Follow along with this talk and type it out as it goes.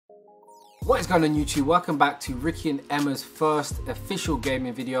What is going on YouTube? Welcome back to Ricky and Emma's first official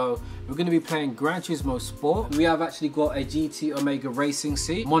gaming video. We're going to be playing Gran Turismo Sport. We have actually got a GT Omega racing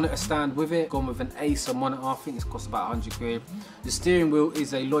seat, monitor stand with it, gone with an Acer monitor. I think it's cost about 100 quid. The steering wheel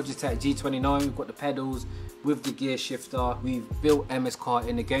is a Logitech G29. We've got the pedals with the gear shifter. We've built Emma's car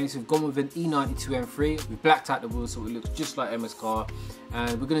in the game, so we've gone with an E92 M3. We've blacked out the wheels so it looks just like Emma's car.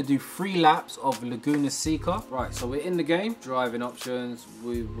 And we're going to do 3 laps of Laguna Seca. Right, so we're in the game. Driving options,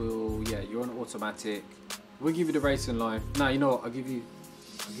 we will, yeah, you're on automatic. We'll give you the racing line. Now, you know what, I'll give you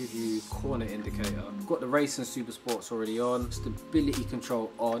corner indicator. We've got the racing super sports already on, stability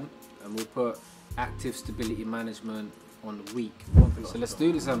control on, and we'll put active stability management on weak. So let's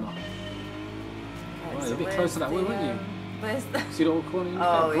do this, Emma. Right, you're a bit close to that wheel, weren't you? Where's the... See the little corner indicator?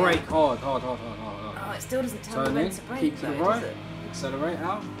 Oh, yeah. Brake hard. Oh, it still doesn't tell me when to brake. Keep to the though, right, does it? accelerate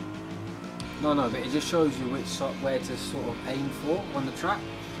out. No, but it just shows you where to sort of aim for on the track.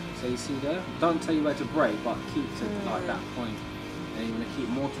 So you see there, don't tell you where to brake, but keep to like that point. And you want to keep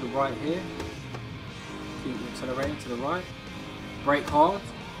more to the right here. Keep accelerating to the right. Brake hard.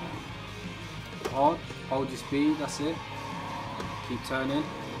 Hold your speed, that's it. Keep turning.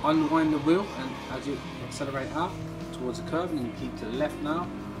 Unwind the wheel, and as you accelerate out towards the curve, and you keep to the left now.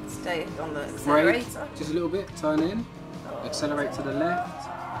 Stay on the accelerator. Brake, just a little bit, turn in. Accelerate to the left,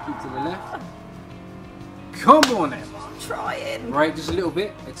 keep to the left. Come on, Emma. I'm trying. Right, just a little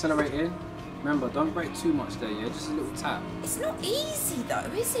bit, accelerate in. Remember, don't brake too much there, yeah? Just a little tap. It's not easy though,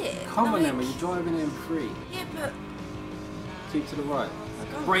 is it? Come on, Emma, you're driving in free. Yeah, but... Keep to the right.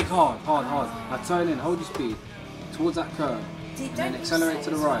 Brake hard. Now turn in, hold your speed towards that curve. And then accelerate to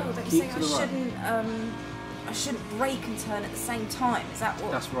the right. Keep to the right. I shouldn't brake and turn at the same time. Is that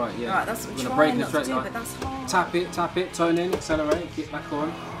what? That's right, yeah. Right, that's what I'm trying not to do, but that's hard. Tap it, turn in, accelerate, get back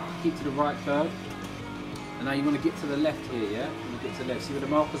on, keep to the right curve. And now you want to get to the left here, yeah? You want to get to the left. See where the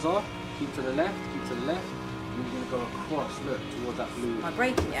markers are? Keep to the left, And you're going to go across, look, towards that blue. Am I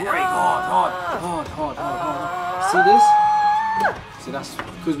braking yet? Brake hard. See this? See, that's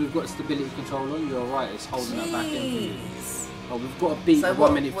because we've got stability control on. You're right, it's holding that back in for you. Oh, we've got to beat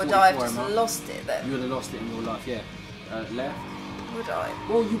 1 minute 44. Would I have just lost it then? You would have lost it in your life, yeah. Left. Would I?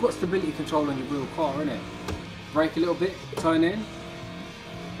 Well, you've got stability control on your real car, innit? Brake a little bit, turn in.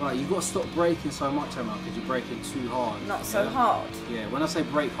 Right, you've got to stop braking so much, Emma, because you're braking too hard. Not so hard? Yeah, when I say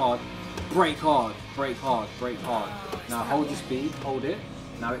brake hard, brake hard. Now hold your speed, hold it.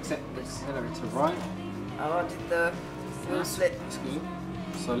 Now accelerate to the right. Oh, I did the wheel slip. That's good.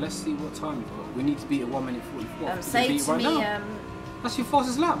 So let's see what time you've got. We need to beat at 1 minute 44. Say to me, that's your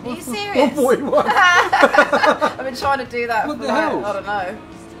fastest lap. Are you serious? 141. I've been trying to do that what for the hell? I don't know.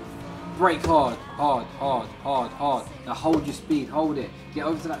 Brake hard. Now hold your speed, hold it. Get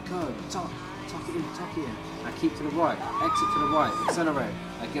over to that curve. Tuck it in. Now keep to the right. Exit to the right. Accelerate.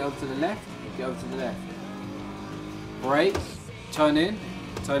 Now get over to the left. Brake. Turn in.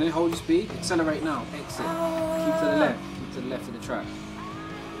 Hold your speed. Accelerate now. Exit. Keep to the left. Keep to the left of the track.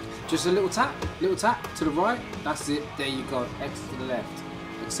 Just a little tap to the right. That's it. There you go. Exit to the left.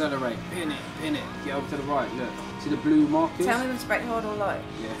 Accelerate. Pin it. Get over to the right. Look. See the blue markers? Tell me when to brake hard or light.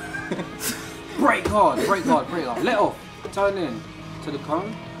 Yeah. Brake hard. Let off. Turn in to the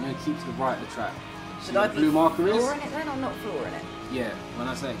cone and then keep to the right of the track. Should I be blue marker is? flooring it then or not flooring it? Yeah. When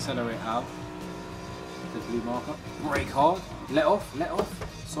I say accelerate out, the blue marker. Brake hard. Let off.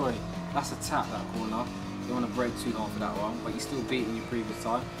 Sorry. That's a tap, that corner. You don't want to brake too hard for that one, but you're still beating your previous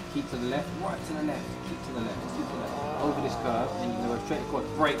time. Keep to the left, right to the left, keep to the left, over this curve, and you can go straight across.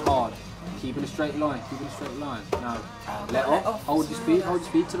 Brake hard, keeping a straight line. Now, let off, hold your speed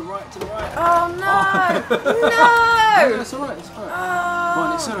to the right, Oh no! No, that's alright. Come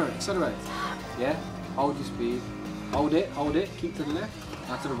on, accelerate. Yeah, hold your speed, hold it, keep to the left,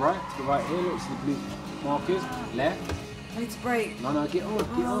 now to the right here, look, see the blue markers, left. I need to brake. No, get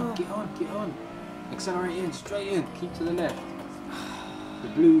on. Accelerate in, straight in, keep to the left. The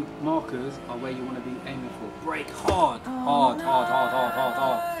blue markers are where you want to be aiming for. Brake hard. Hard.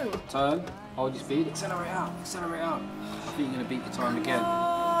 Turn, hold your speed, accelerate out. I think you're going to beat your time again.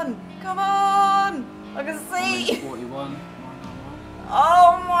 Come on! I can see! 41.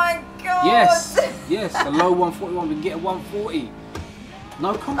 Oh my god! Yes, a low 141, we can get a 140.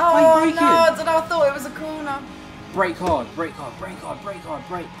 No, come on, oh, braking. No, I don't know, I thought it was a corner. Brake hard.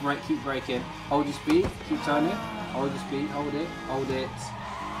 Keep braking. Hold your speed, keep turning. Hold your speed, hold it.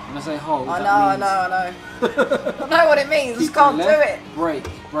 When I say hold, I know. I know what it means, I just can't do it. Brake.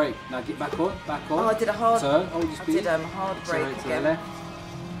 Now get back on. Oh, I did a hard... Turn, hold your speed. I did a hard brake again. To the left.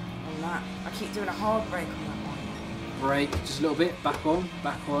 On that. I keep doing a hard brake on that one. Brake, just a little bit, back on.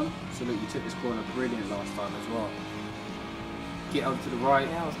 So look, you took this corner brilliant last time as well. Get over to the right.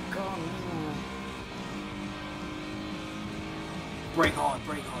 Yeah, I was gone. Brake hard,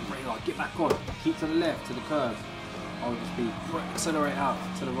 brake hard, brake hard. Get back on. Keep to the left, to the curve. Hold the speed. Accelerate out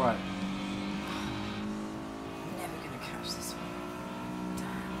to the right. I'm never going to catch this one.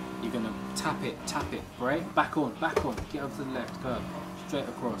 Damn. You're going to tap it, brake. Back on. Get over to the left, curve. Straight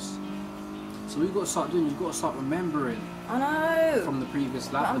across. So what you've got to start doing, you've got to start remembering. I know. From the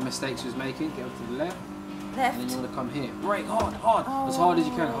previous lap, the mistakes you was making. Get over to the left. Left. And then you want to come here. Brake hard. Oh. As hard as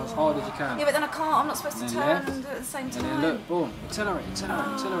you can, as hard as you can. Yeah, but then I can't. I'm not supposed to And turn left, and do it at the same time. And then look, boom. Accelerate.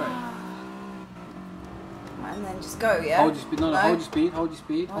 And then just go, yeah? Hold your speed. No, hold your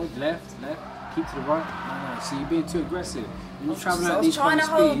speed. Hold left. Keep to the right. No. See, you're being too aggressive. You're traveling at these kind of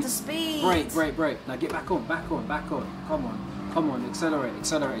speeds. I was trying to hold the speed. Brake. Now get back on. Come on. Accelerate.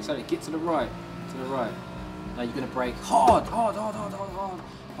 Get to the right. Now you're going to brake hard. Now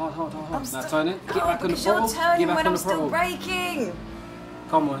turn it. Get back on the throttle. You're turning when I'm still braking.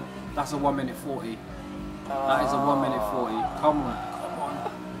 Come on. That's a 1 minute 40. That is a 1 minute 40. Come on.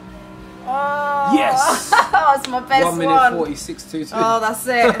 Oh. Yes! That's my best 1 minute 46.22. Oh, that's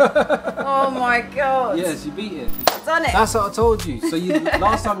it. Oh my god. Yes, you beat it. I've done it. That's what I told you. So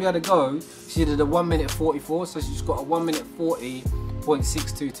last time you had a go, she did a 1 minute 44, so she's got a 1 minute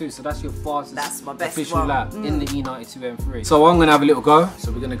 40.622. So that's your fastest official lap in the E92 M3. So I'm gonna have a little go.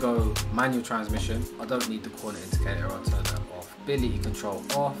 So we're gonna go manual transmission. I don't need the corner indicator, I'll turn that off. Ability control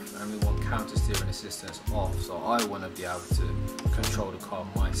off, and we want counter steering assistance off. So I want to be able to control the car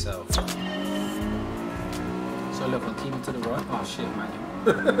myself. So look, I'm keeping to the right. Oh shit,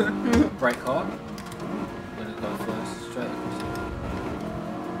 manual. Brake hard. I'm gonna go first, straight across.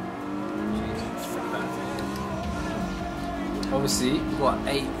 Obviously, we've got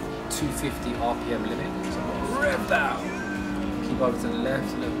 250 RPM limit, so I've got to rev down. Keep over to the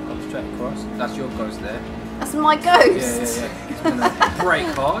left, look, come straight across. That's your ghost there. That's my ghost. Yeah. So we're gonna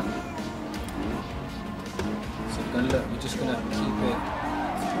brake hard. So we're gonna look, we're just gonna keep it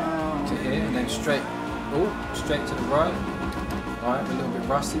to here and then straight to the right. Alright, we're a little bit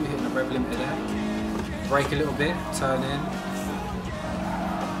rusty, we're hitting the rev limiter there. Brake a little bit, turn in.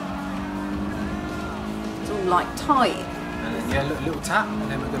 It's all like tight. And then yeah, look, a little tap, and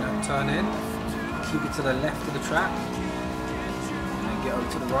then we're gonna turn in. Keep it to the left of the track. And then get over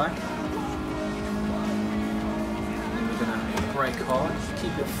to the right. Brake hard,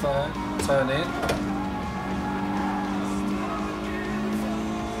 keep it firm, turn in.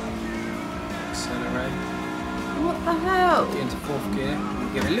 Accelerate. What the hell? Get into fourth gear.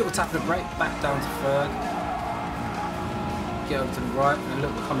 Give it a little tap of the brake, back down to third. Get over to the right, and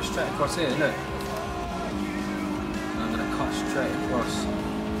look, we're coming straight across here, look. And I'm going to cut straight across.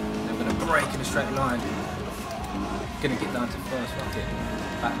 And I'm going to brake in a straight line. Going to get down to first, fuck it.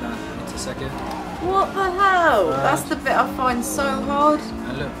 Back down into second. What the hell? That's the bit I find so hard.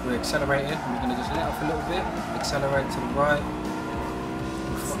 And look, we're accelerating. We're going to just let off a little bit. Accelerate to the right.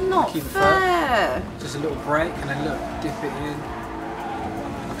 It's not fair. Just a little brake and then look, dip it in.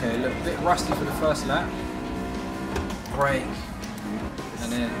 Okay, look, a bit rusty for the first lap. Brake.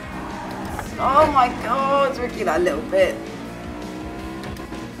 And then... Oh my god, Ricky, that little bit.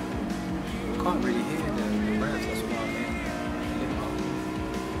 I can't really hear the revs, that's what I mean.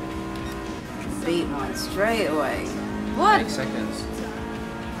 Beat mine straight away. What? 8 seconds.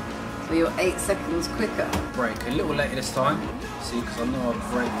 So you're 8 seconds quicker. Brake a little later this time. See, because I know I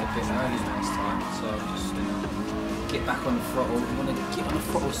braked a bit early next time. So I'm just going to get back on the throttle. I want to get on the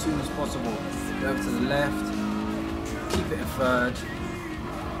throttle as soon as possible. Go over to the left. Keep it in third.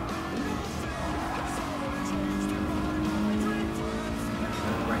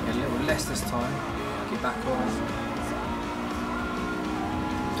 Brake a little less this time. Get back on.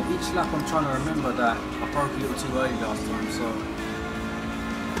 Each lap I'm trying to remember that I broke a little too early last time, so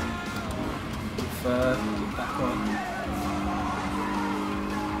third, get back on.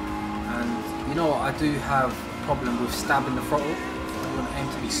 And you know what, I do have a problem with stabbing the throttle. I want to aim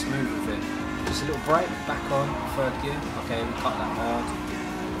to be smooth with it. Just a little brake, back on, third gear. Okay, we cut that hard.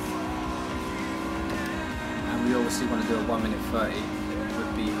 And we obviously want to do a 1 minute 30. It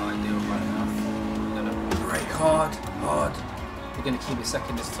would be ideal right now. We're going to brake hard. We're going to keep it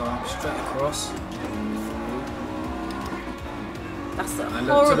second this time, straight across. That's a and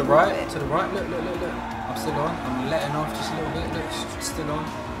look to the right, look. I'm still on, I'm letting off just a little bit, look, still on.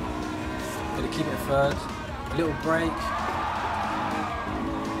 Going to keep it third. A little brake.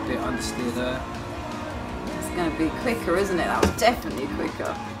 Bit understeer there. It's going to be quicker, isn't it? That was definitely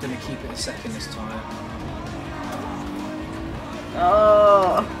quicker. Going to keep it second this time.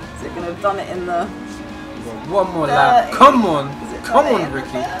 Oh, is it going to have done it in the... One more lap. Come on,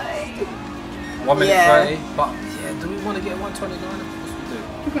 Ricky. 1 minute 30. But yeah, do we want to get 129? Of course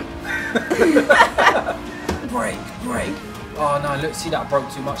we do. Brake. Oh no, look, see that I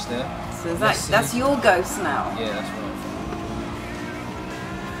broke too much there. So that's your ghost now. Yeah, that's right.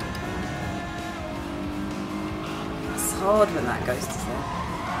 It's hard when that ghost is there.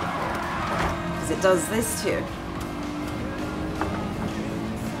 Because it does this to you.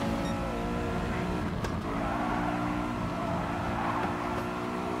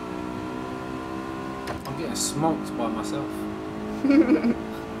 I'm getting smoked by myself. I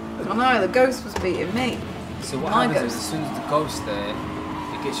know, the ghost was beating me. So what happens is, as soon as the ghost's there,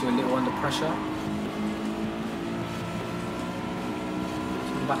 it gets you a little under pressure.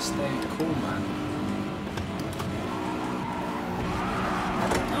 It's all about staying cool, man.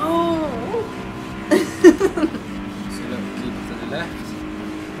 Oh! So look, keep it to the left.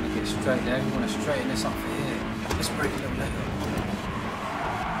 And get straight there. We want to straighten this up for here. Let's break it a little later.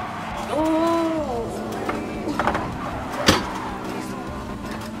 Oh!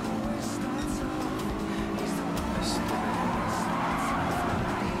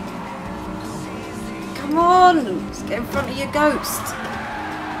 Come on! Just get in front of your ghost.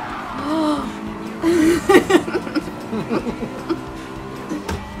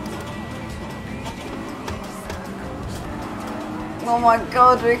 Oh my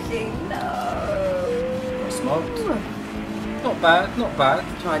god, Ricky, no. Smoked. Not bad, not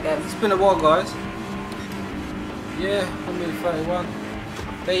bad. Try again. It's been a while, guys. Yeah, 1:31.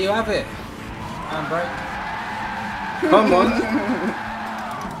 There you have it. Handbrake. Come on.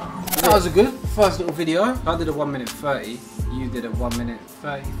 That was a good first little video. I did a 1:30. You did a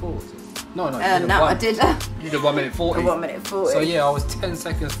 1:34. Was it? No, no. I did. You did 1:40. A 1:40. So yeah, I was 10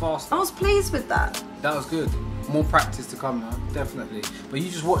 seconds faster. I was pleased with that. That was good. More practice to come now, definitely. But you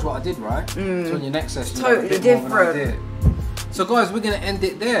just watch what I did, right? So in your next session, totally different. So guys, we're going to end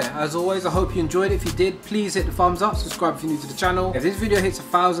it there. As always, I hope you enjoyed it. If you did, please hit the thumbs up, subscribe if you're new to the channel. If this video hits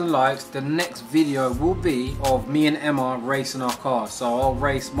 1,000 likes, the next video will be of me and Emma racing our cars. So I'll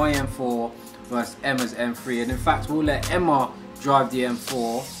race my M4 versus Emma's M3. And in fact, we'll let Emma drive the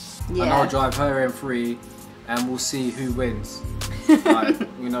M4 and I'll drive her M3 and we'll see who wins. Right,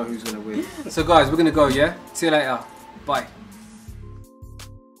 we know who's going to win. So guys, we're going to go, yeah? See you later. Bye.